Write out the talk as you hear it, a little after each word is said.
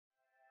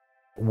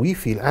We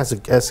feel, as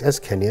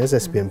Kenya, as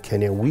SBM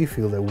Kenya, we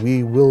feel that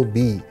we will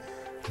be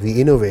the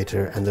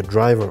innovator and the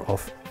driver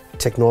of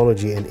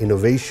technology and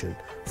innovation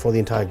for the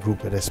entire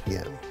group at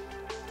SBM.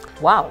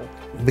 Wow.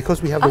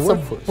 Because we have the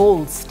workforce. That's a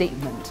bold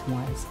statement,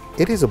 Moezz.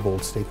 It is a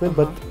bold statement,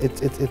 but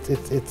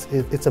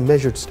it's a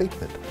measured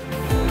statement.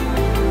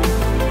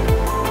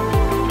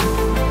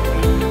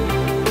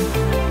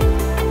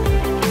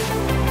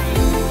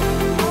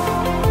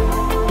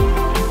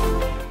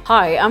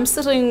 Hi, I'm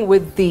sitting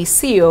with the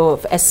CEO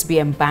of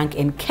SBM Bank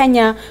in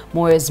Kenya,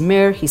 Moezz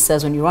Mir. He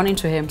says when you run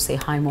into him, say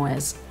hi,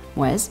 Moezz.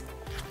 Moezz,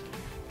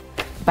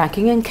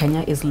 banking in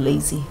Kenya is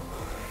lazy.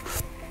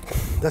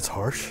 That's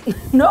harsh.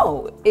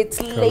 No, it's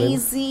Caroline.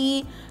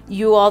 lazy.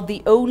 You are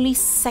the only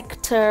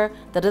sector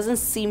that doesn't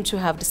seem to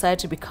have decided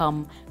to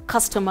become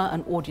customer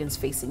and audience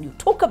facing. You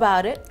talk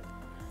about it,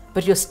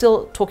 but you're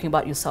still talking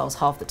about yourselves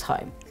half the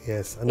time.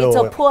 Yes, I know. It's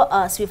a poor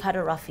us, we've had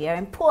a rough year,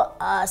 and poor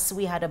us,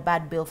 we had a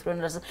bad bill thrown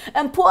at us,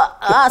 and poor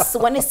us,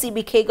 when is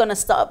CBK gonna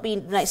start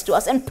being nice to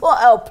us, and poor,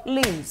 oh,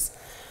 please.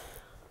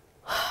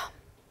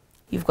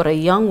 You've got a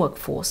young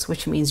workforce,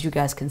 which means you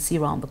guys can see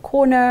around the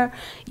corner.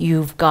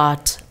 You've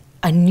got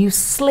a new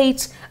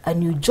slate, a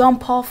new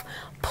jump off.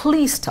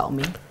 Please tell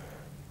me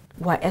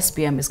why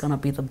SBM is gonna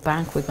be the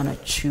bank we're gonna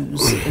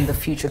choose in the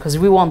future, because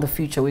if we want the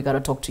future, we gotta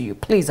talk to you.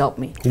 Please help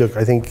me. Look,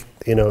 I think,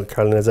 you know,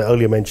 Caroline, as I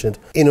earlier mentioned,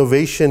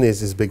 innovation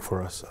is big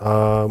for us.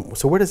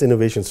 So where does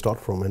innovation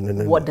start from?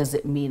 And what does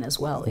it mean as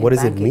well? What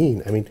does it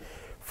mean? I mean,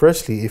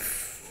 firstly,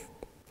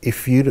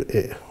 if you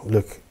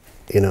look,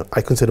 you know, I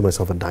consider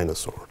myself a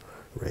dinosaur,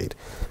 right?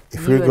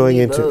 If we're going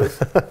into,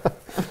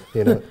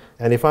 you know,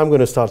 and if I'm going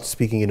to start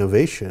speaking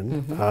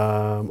innovation,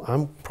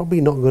 I'm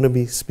probably not going to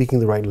be speaking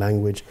the right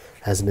language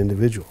as an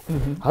individual.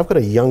 I've got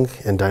a young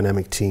and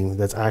dynamic team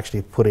that's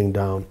actually putting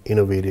down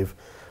innovative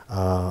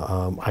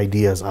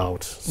ideas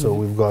out. So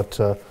we've got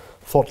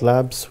thought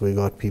labs, we've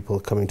got people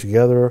coming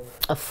together.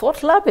 A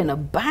thought lab in a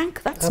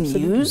bank? That's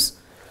news.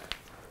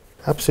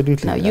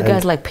 Absolutely. Now, you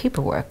guys like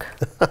paperwork.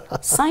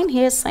 Sign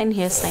here, sign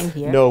here, sign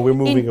here. No, we're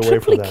moving away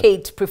from that.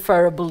 Triplicate,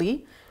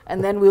 preferably,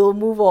 and then we'll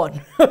move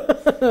on.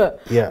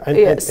 Yeah,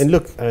 and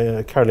look,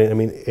 Caroline, I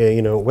mean,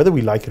 you know, whether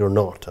we like it or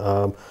not,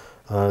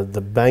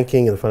 the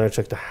banking and the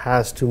financial sector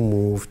has to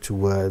move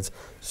towards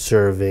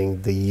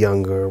serving the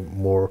younger,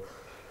 more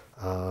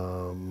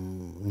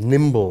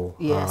nimble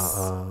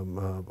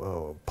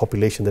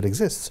population that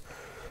exists.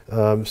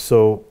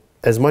 So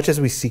as much as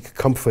we seek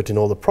comfort in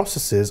all the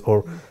processes,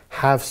 or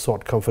have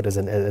sought comfort as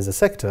a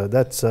sector,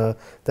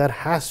 that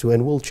has to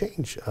and will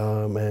change.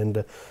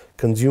 And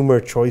consumer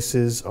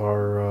choices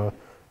are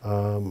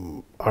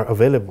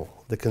available.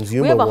 The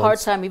consumer. We have a hard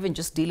time even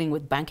just dealing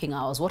with banking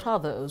hours. What are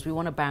those? We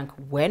want to bank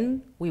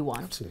when we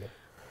want,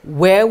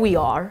 where we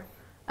are,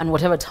 and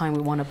whatever time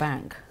we want to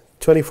bank.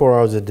 24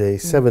 hours a day,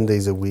 7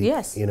 days a week.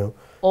 Yes. You know,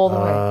 all the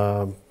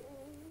way.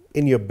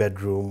 In your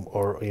bedroom,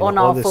 or you on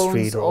know, on the phones,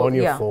 street, or on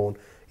your phone.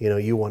 You know,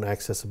 you want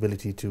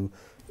accessibility to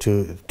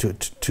the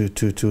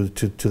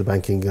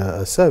banking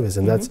service,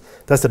 and that's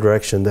the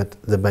direction that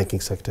the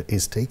banking sector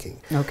is taking.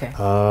 Okay.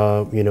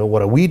 You know,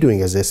 what are we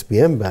doing as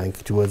SBM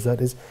Bank towards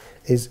that is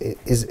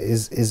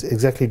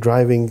exactly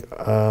driving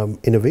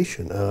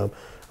innovation.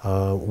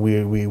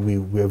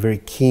 We are very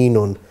keen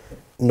on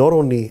not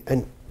only,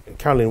 and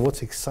Caroline,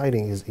 what's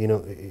exciting is, you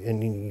know,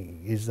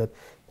 is that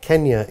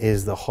Kenya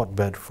is the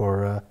hotbed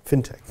for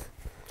fintech.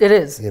 It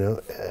is. You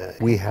know,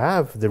 we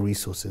have the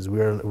resources.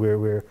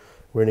 We're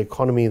an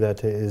economy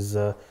that is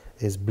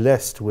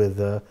blessed with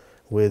a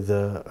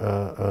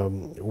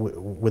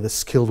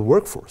skilled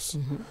workforce.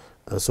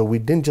 So we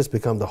didn't just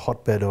become the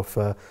hotbed of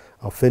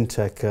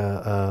fintech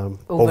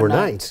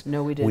overnight.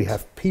 No, we didn't. We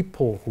have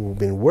people who've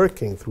been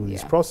working through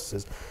these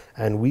processes,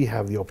 and we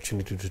have the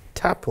opportunity to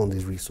tap on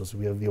these resources.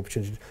 We have the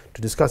opportunity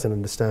to discuss and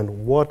understand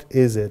what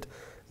is it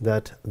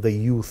that the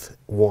youth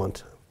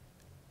want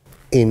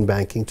in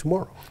banking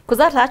tomorrow. Because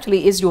that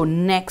actually is your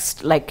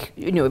next, like,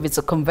 you know, if it's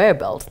a conveyor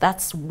belt,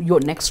 that's your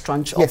next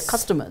tranche of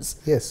customers.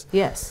 Yes.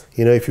 Yes.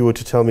 You know, if you were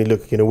to tell me,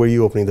 look, you know, where are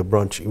you opening the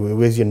branch?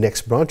 Where's your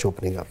next branch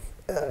opening up?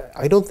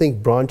 I don't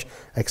think branch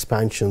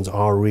expansions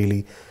are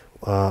really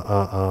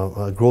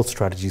growth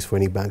strategies for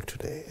any bank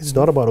today. It's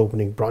not about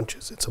opening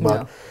branches. It's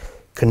about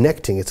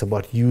connecting. It's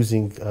about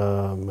using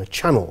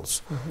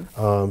channels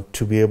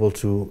to be able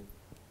to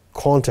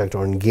contact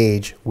or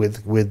engage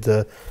with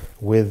your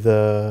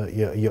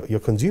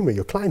consumer,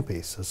 your client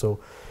base. So,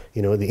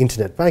 you know, the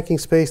internet banking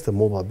space, the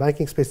mobile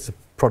banking space, the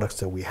products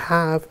that we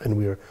have,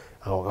 and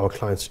our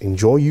clients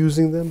enjoy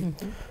using them.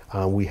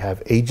 We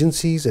have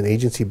agencies and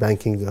agency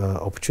banking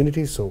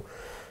opportunities. So,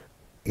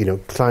 you know,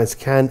 clients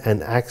can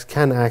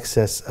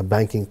access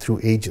banking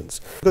through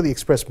agents. We've got the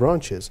express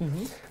branches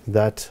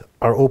that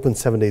are open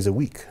 7 days a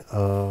week.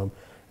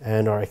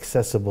 And are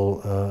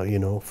accessible, you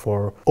know,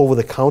 for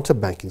over-the-counter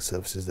banking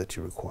services that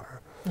you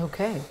require.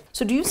 Okay.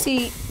 So do you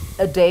see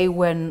a day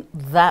when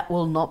that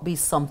will not be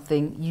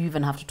something you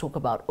even have to talk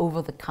about,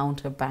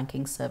 over-the-counter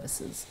banking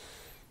services?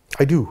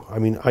 I do. I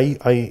mean,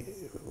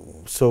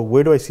 so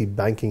where do I see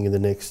banking in the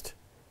next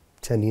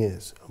 10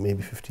 years, or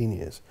maybe 15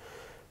 years?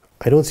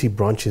 I don't see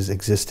branches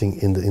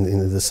existing in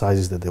the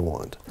sizes that they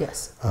want.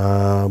 Yes.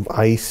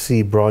 I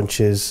see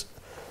branches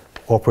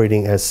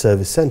operating as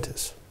service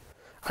centers.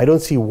 I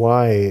don't see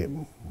why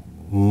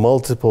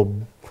multiple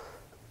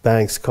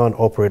banks can't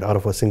operate out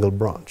of a single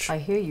branch. I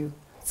hear you.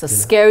 It's a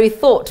scary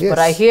thought, yes. but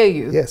I hear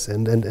you. Yes,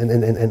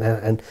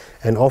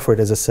 and offer it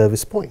as a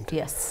service point.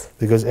 Yes.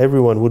 Because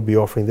everyone would be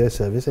offering their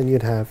service, and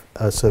you'd have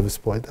a service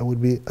point that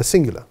would be a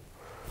singular.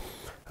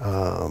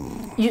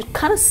 You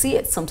kind of see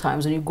it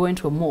sometimes when you go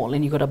into a mall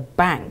and you've got a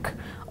bank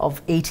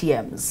of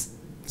ATMs.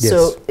 Yes.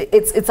 So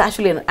it's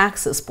actually an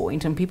access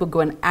point, and people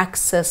go and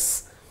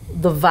access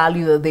the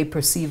value that they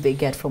perceive they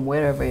get from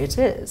wherever it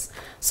is.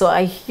 So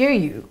I hear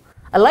you.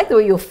 I like the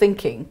way you're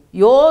thinking.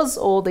 Yours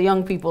or the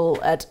young people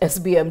at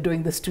SBM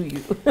doing this to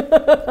you?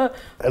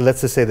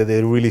 Let's just say that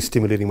they're really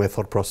stimulating my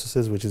thought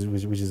processes, which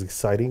is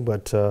exciting.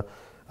 But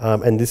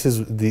and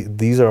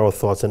these are our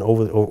thoughts. And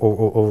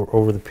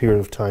over the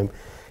period of time,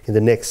 in the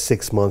next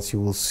 6 months,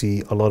 you will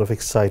see a lot of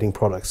exciting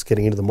products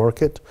getting into the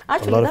market.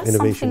 Actually, a lot that's of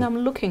innovation. something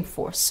I'm looking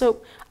for.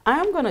 So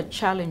I'm going to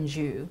challenge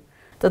you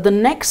that the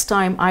next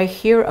time I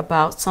hear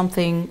about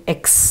something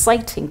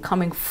exciting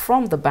coming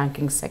from the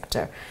banking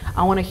sector,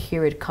 I want to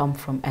hear it come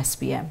from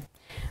SBM.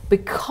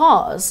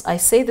 Because I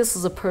say this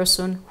as a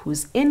person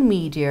who's in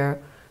media,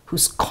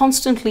 who's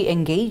constantly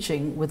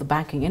engaging with the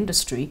banking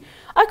industry.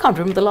 I can't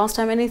remember the last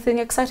time anything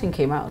exciting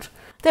came out.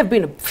 There have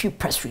been a few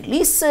press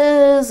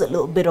releases, a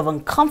little bit of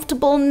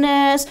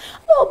uncomfortableness, a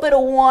little bit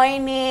of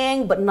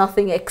whining, but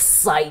nothing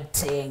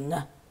exciting.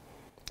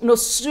 No,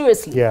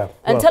 seriously. Yeah,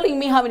 and telling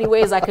me how many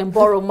ways I can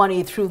borrow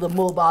money through the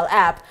mobile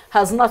app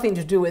has nothing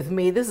to do with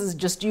me. This is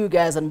just you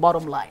guys and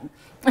bottom line.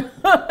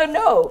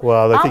 No.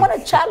 Well, I want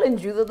to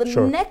challenge you that the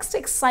next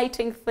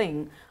exciting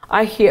thing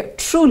I hear,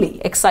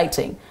 truly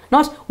exciting,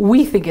 not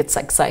we think it's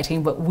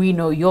exciting, but we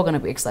know you're going to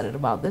be excited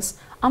about this.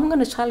 I'm going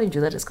to challenge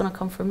you that it's going to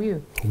come from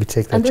you. We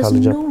take that and there's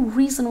challenge no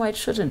reason why it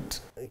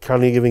shouldn't.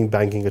 Currently giving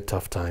banking a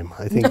tough time.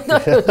 I think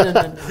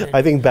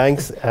I think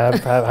banks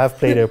have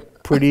played a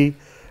pretty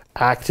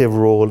active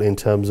role in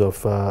terms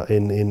of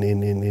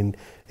in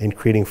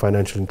creating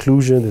financial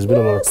inclusion. There's been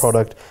a lot of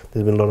product.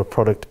 There's been a lot of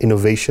product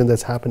innovation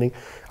that's happening.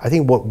 I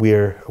think what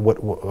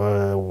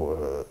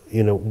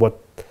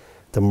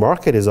the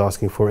market is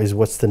asking for is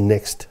what's the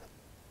next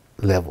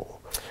level.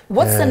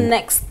 What's the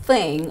next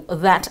thing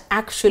that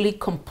actually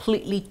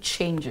completely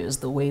changes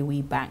the way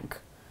we bank?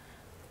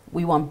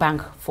 We want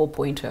Bank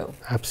 4.0.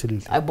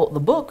 Absolutely. I bought the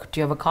book.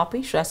 Do you have a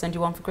copy? Should I send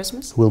you one for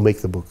Christmas? We'll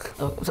make the book.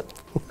 Oh.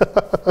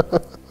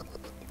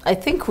 I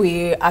think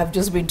I've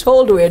just been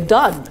told we're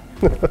done.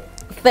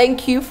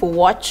 Thank you for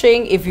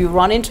watching. If you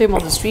run into him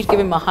on the street, give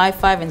him a high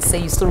five and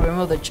say you still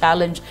remember the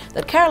challenge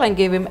that Caroline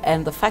gave him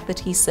and the fact that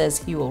he says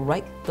he will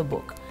write the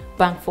book.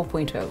 Bank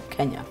 4.0,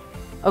 Kenya.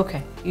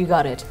 Okay, you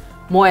got it.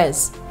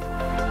 Moezz.